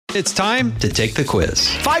It's time to take the quiz.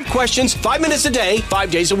 5 questions, 5 minutes a day,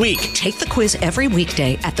 5 days a week. Take the quiz every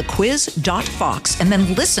weekday at thequiz.fox and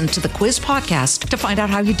then listen to the quiz podcast to find out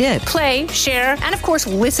how you did. Play, share, and of course,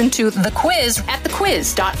 listen to the quiz at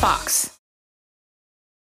thequiz.fox.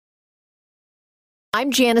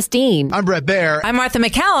 I'm Janice Dean. I'm Brett Baer. I'm Martha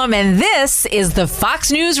McCallum, and this is the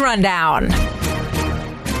Fox News Rundown.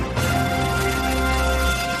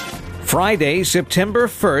 Friday, September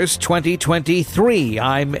 1st, 2023.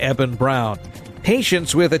 I'm Eben Brown.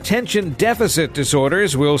 Patients with attention deficit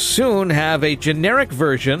disorders will soon have a generic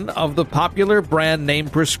version of the popular brand name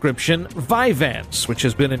prescription Vyvanse, which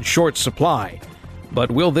has been in short supply.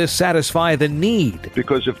 But will this satisfy the need?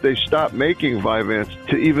 Because if they stop making Vyvanse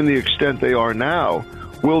to even the extent they are now,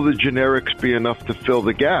 will the generics be enough to fill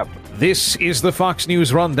the gap? This is the Fox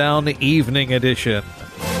News Rundown Evening Edition.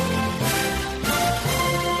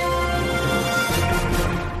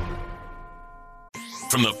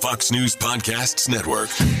 From the Fox News Podcasts Network.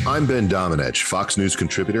 I'm Ben Domenech, Fox News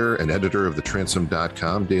contributor and editor of the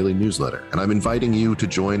Transom.com daily newsletter, and I'm inviting you to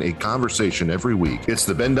join a conversation every week. It's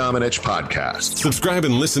the Ben Domenech Podcast. Subscribe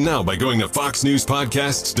and listen now by going to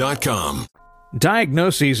foxnewspodcasts.com.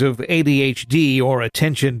 Diagnoses of ADHD, or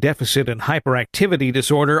attention deficit and hyperactivity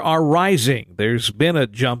disorder, are rising. There's been a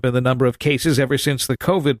jump in the number of cases ever since the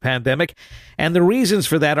COVID pandemic, and the reasons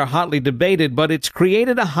for that are hotly debated, but it's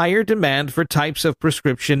created a higher demand for types of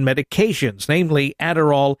prescription medications, namely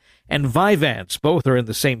Adderall and Vyvanse. Both are in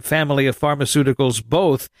the same family of pharmaceuticals.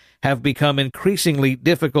 Both have become increasingly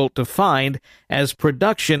difficult to find as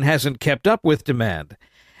production hasn't kept up with demand.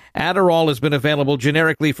 Adderall has been available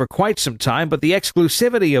generically for quite some time, but the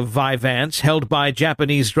exclusivity of Vyvanse, held by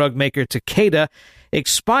Japanese drug maker Takeda,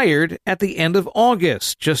 expired at the end of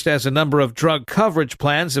August, just as a number of drug coverage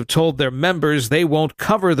plans have told their members they won't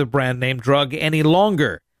cover the brand name drug any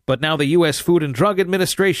longer. But now the U.S. Food and Drug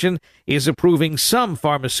Administration is approving some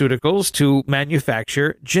pharmaceuticals to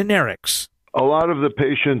manufacture generics. A lot of the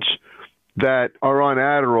patients that are on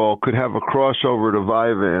Adderall could have a crossover to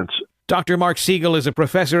Vyvanse. Dr. Mark Siegel is a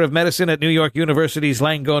professor of medicine at New York University's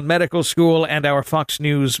Langone Medical School and our Fox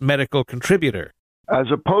News medical contributor. As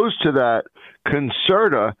opposed to that,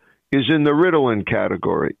 Concerta is in the Ritalin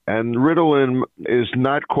category, and Ritalin is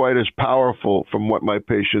not quite as powerful from what my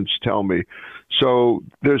patients tell me. So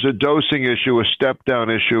there's a dosing issue, a step-down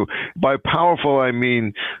issue. By powerful, I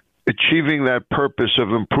mean achieving that purpose of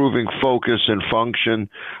improving focus and function.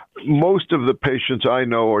 Most of the patients I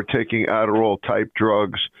know are taking Adderall-type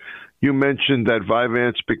drugs. You mentioned that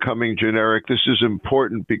Vyvanse becoming generic. This is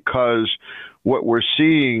important because what we're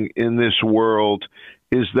seeing in this world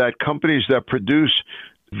is that companies that produce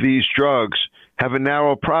these drugs have a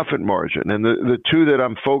narrow profit margin. And the two that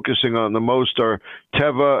I'm focusing on the most are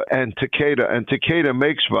Teva and Takeda. And Takeda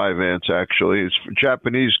makes Vyvanse, actually. It's a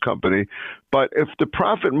Japanese company. But if the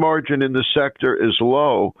profit margin in the sector is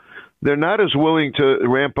low, they're not as willing to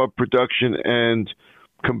ramp up production and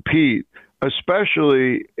compete,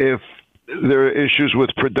 especially if there are issues with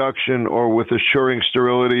production or with assuring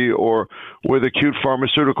sterility or with acute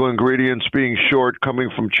pharmaceutical ingredients being short coming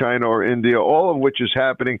from China or India, all of which is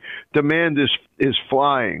happening. Demand is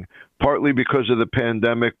flying, partly because of the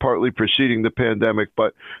pandemic, partly preceding the pandemic,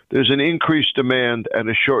 but there's an increased demand and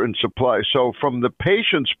a shortened supply. So from the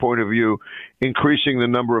patient's point of view, increasing the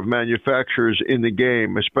number of manufacturers in the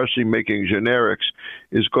game, especially making generics,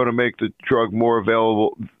 is going to make the drug more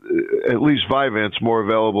available, at least Vyvanse more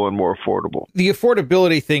available and more affordable. The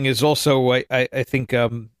affordability thing is also, I think, a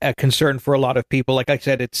concern for a lot of people. Like I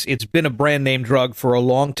said, it's been a brand name drug for a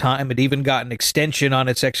long time. It even got an extension on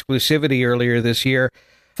its exclusivity earlier this year,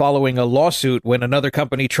 following a lawsuit when another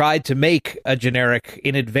company tried to make a generic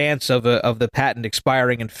in advance of the patent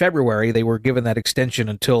expiring in February. They were given that extension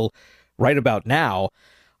until right about now.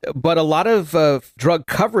 But a lot of drug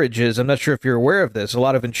coverages, I'm not sure if you're aware of this, a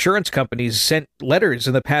lot of insurance companies sent letters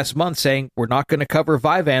in the past month saying, we're not going to cover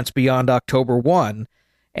Vyvanse beyond October 1.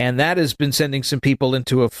 And that has been sending some people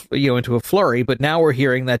into a flurry. But now we're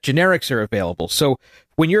hearing that generics are available. So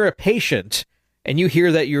when you're a patient and you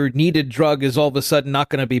hear that your needed drug is all of a sudden not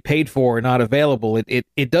going to be paid for or not available,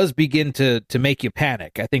 it does begin to make you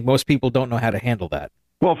panic. I think most people don't know how to handle that.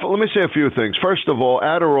 Well, let me say a few things. First of all,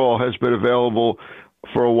 Adderall has been available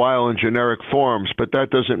for a while in generic forms, but that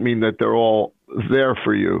doesn't mean that they're all there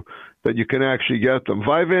for you, that you can actually get them.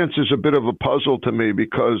 Vyvanse is a bit of a puzzle to me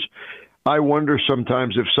because I wonder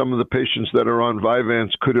sometimes if some of the patients that are on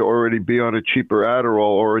Vyvanse could already be on a cheaper Adderall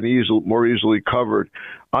or more easily covered.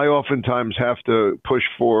 I oftentimes have to push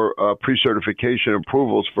for pre-certification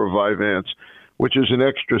approvals for Vyvanse, which is an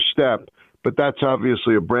extra step, but that's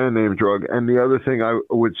obviously a brand name drug. And the other thing I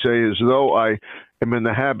would say is, though I am in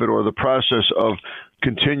the habit or the process of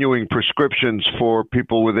continuing prescriptions for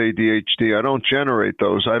people with ADHD. I don't generate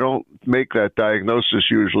those. I don't make that diagnosis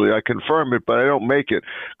usually. I confirm it, but I don't make it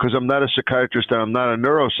because I'm not a psychiatrist and I'm not a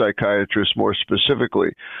neuropsychiatrist more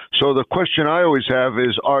specifically. So the question I always have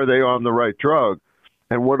is, are they on the right drug?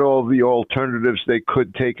 And what are all the alternatives they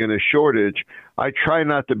could take in a shortage? I try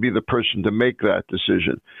not to be the person to make that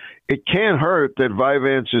decision. It can't hurt that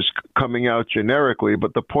Vyvanse is coming out generically,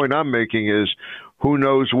 but the point I'm making is who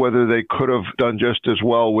knows whether they could have done just as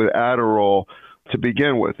well with Adderall to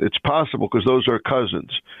begin with. It's possible because those are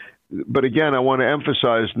cousins. But again, I want to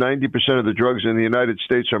emphasize 90% of the drugs in the United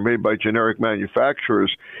States are made by generic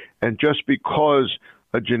manufacturers. And just because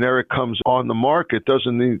a generic comes on the market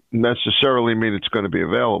doesn't necessarily mean it's going to be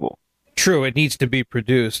available. True, it needs to be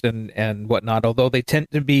produced and whatnot, although they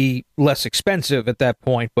tend to be less expensive at that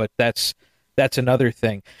point, but that's another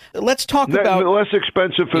thing. Let's talk about... Less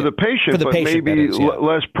expensive for the patient, but maybe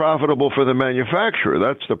less profitable for the manufacturer.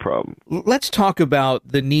 That's the problem. Let's talk about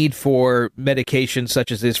the need for medications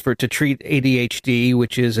such as this to treat ADHD,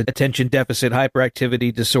 which is attention deficit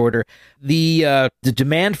hyperactivity disorder. The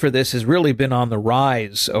demand for this has really been on the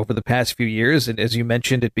rise over the past few years, and as you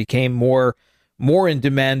mentioned, it became more in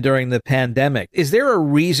demand during the pandemic. Is there a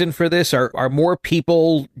reason for this? Are more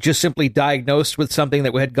people just simply diagnosed with something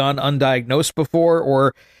that had gone undiagnosed before,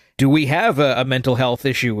 or do we have a mental health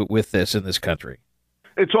issue with this in this country?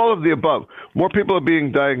 It's all of the above. More people are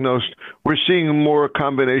being diagnosed. We're seeing more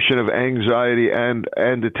combination of anxiety and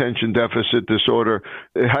attention deficit disorder,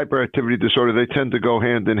 hyperactivity disorder. They tend to go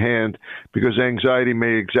hand in hand because anxiety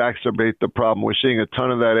may exacerbate the problem. We're seeing a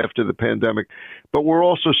ton of that after the pandemic. But we're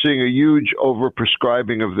also seeing a huge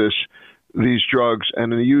overprescribing of these drugs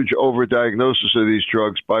and a huge overdiagnosis of these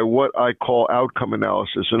drugs by what I call outcome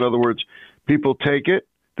analysis. In other words, people take it,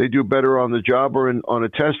 they do better on the job or on a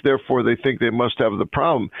test, therefore they think they must have the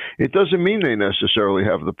problem. It doesn't mean they necessarily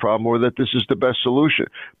have the problem or that this is the best solution.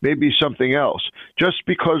 Maybe something else. Just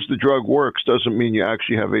because the drug works doesn't mean you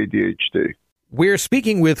actually have ADHD. We're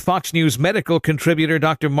speaking with Fox News medical contributor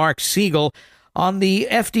Dr. Mark Siegel on the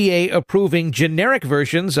FDA approving generic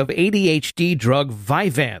versions of ADHD drug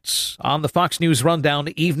Vyvanse. On the Fox News Rundown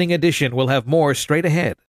Evening Edition, we'll have more straight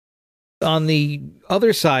ahead. On the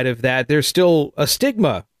other side of that, there's still a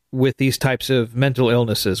stigma with these types of mental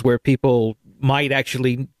illnesses where people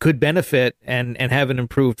could benefit and have an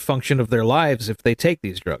improved function of their lives if they take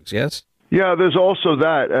these drugs, yes? Yeah, there's also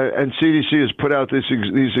that, and CDC has put out these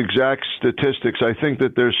exact statistics. I think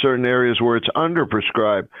that there's certain areas where it's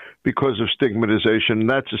underprescribed because of stigmatization, and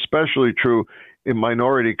that's especially true in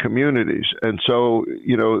minority communities. And so,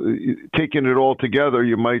 taking it all together,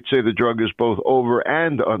 you might say the drug is both over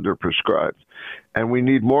and underprescribed. And we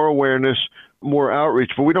need more awareness, more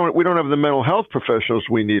outreach, but we don't have the mental health professionals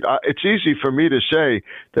we need. It's easy for me to say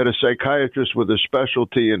that a psychiatrist with a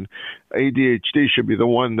specialty in ADHD should be the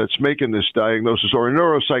one that's making this diagnosis, or a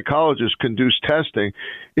neuropsychologist can do testing.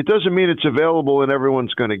 It doesn't mean it's available and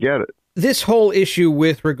everyone's going to get it. This whole issue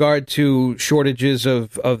with regard to shortages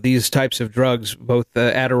of these types of drugs, both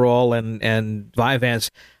Adderall and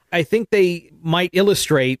Vyvanse, I think they might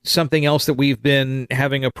illustrate something else that we've been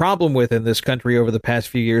having a problem with in this country over the past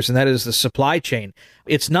few years, and that is the supply chain.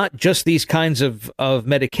 It's not just these kinds of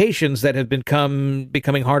medications that have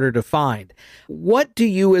becoming harder to find. What do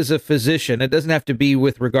you as a physician, it doesn't have to be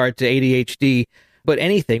with regard to ADHD, but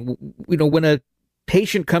anything, when a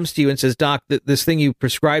patient comes to you and says, Doc, this thing you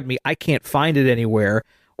prescribed me, I can't find it anywhere,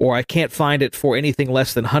 or I can't find it for anything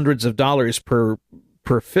less than hundreds of dollars per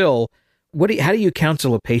fill, how do you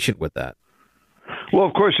counsel a patient with that? Well,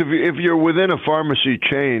 of course, if you're within a pharmacy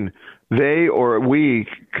chain, they or we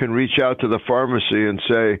can reach out to the pharmacy and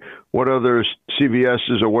say, what other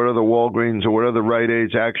CVSs or what other Walgreens or what other Rite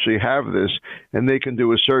Aids actually have this, and they can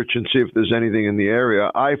do a search and see if there's anything in the area.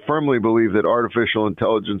 I firmly believe that artificial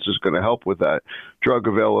intelligence is going to help with that, drug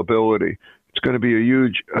availability. It's going to be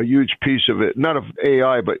a huge piece of it, not of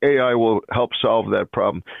AI, but AI will help solve that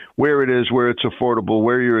problem. Where it is, where it's affordable,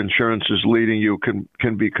 where your insurance is leading you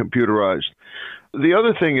can be computerized. The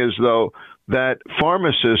other thing is, though, that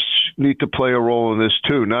pharmacists need to play a role in this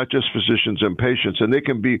too, not just physicians and patients, and they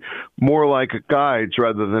can be more like guides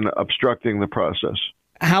rather than obstructing the process.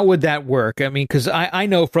 How would that work? I mean, because I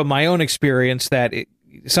know from my own experience that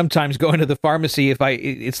sometimes going to the pharmacy,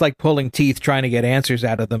 it's like pulling teeth trying to get answers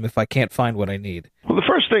out of them if I can't find what I need. Well, the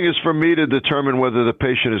first thing is for me to determine whether the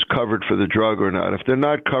patient is covered for the drug or not. If they're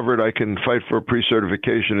not covered, I can fight for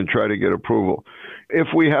pre-certification and try to get approval. If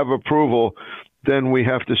we have approval, then we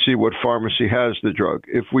have to see what pharmacy has the drug.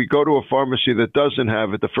 If we go to a pharmacy that doesn't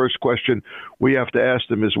have it, the first question we have to ask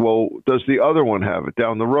them is, well, does the other one have it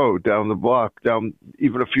down the road, down the block, down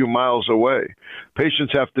even a few miles away?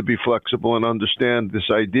 Patients have to be flexible and understand this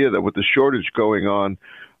idea that with the shortage going on,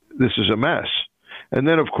 this is a mess. And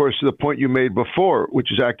then, of course, the point you made before,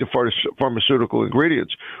 which is active pharmaceutical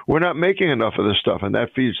ingredients. We're not making enough of this stuff, and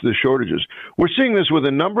that feeds the shortages. We're seeing this with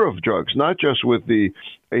a number of drugs, not just with the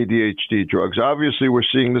ADHD drugs. Obviously, we're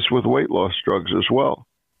seeing this with weight loss drugs as well.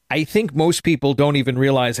 I think most people don't even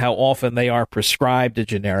realize how often they are prescribed a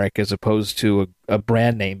generic as opposed to a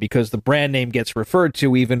brand name, because the brand name gets referred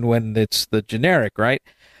to even when it's the generic, right?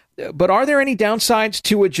 But are there any downsides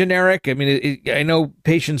to a generic? I mean, I know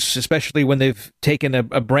patients, especially when they've taken a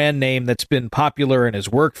brand name that's been popular and has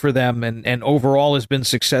worked for them and overall has been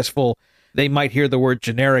successful, they might hear the word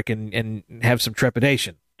generic and have some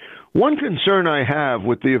trepidation. One concern I have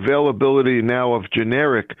with the availability now of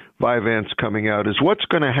generic Vyvanse coming out is what's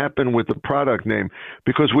going to happen with the product name,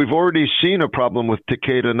 because we've already seen a problem with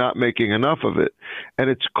Takeda not making enough of it, and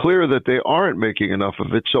it's clear that they aren't making enough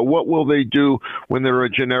of it. So what will they do when there are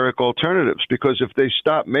generic alternatives? Because if they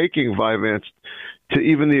stop making Vyvanse to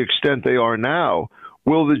even the extent they are now,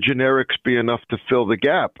 will the generics be enough to fill the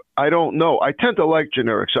gap? I don't know. I tend to like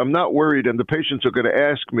generics. I'm not worried, and the patients are going to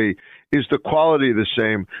ask me, is the quality the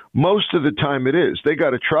same? Most of the time it is. They got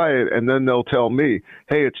to try it, and then they'll tell me,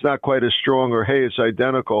 hey, it's not quite as strong, or hey, it's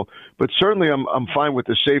identical. But certainly I'm fine with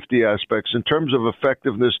the safety aspects. In terms of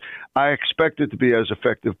effectiveness, I expect it to be as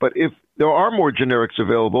effective. But if there are more generics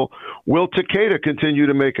available, will Takeda continue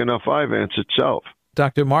to make enough Vyvanse itself?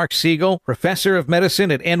 Dr. Mark Siegel, professor of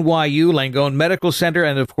medicine at NYU Langone Medical Center,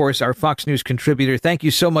 and of course our Fox News contributor. Thank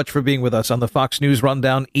you so much for being with us on the Fox News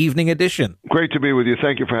Rundown Evening Edition. Great to be with you.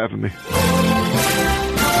 Thank you for having me.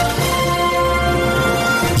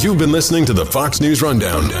 You've been listening to the Fox News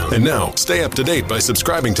Rundown. And now, stay up to date by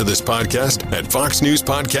subscribing to this podcast at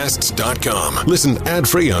foxnewspodcasts.com. Listen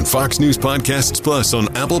ad-free on Fox News Podcasts Plus on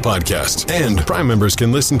Apple Podcasts. And Prime members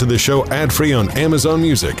can listen to the show ad-free on Amazon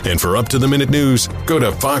Music. And for up-to-the-minute news, go to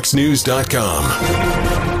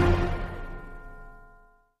foxnews.com.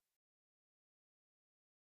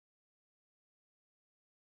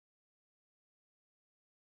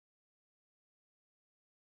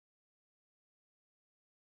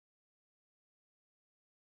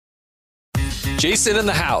 Jason in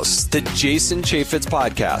the House, the Jason Chaffetz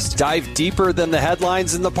podcast. Dive deeper than the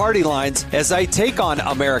headlines and the party lines as I take on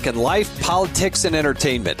American life, politics, and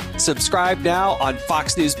entertainment. Subscribe now on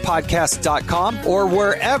foxnewspodcast.com or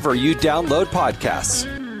wherever you download podcasts.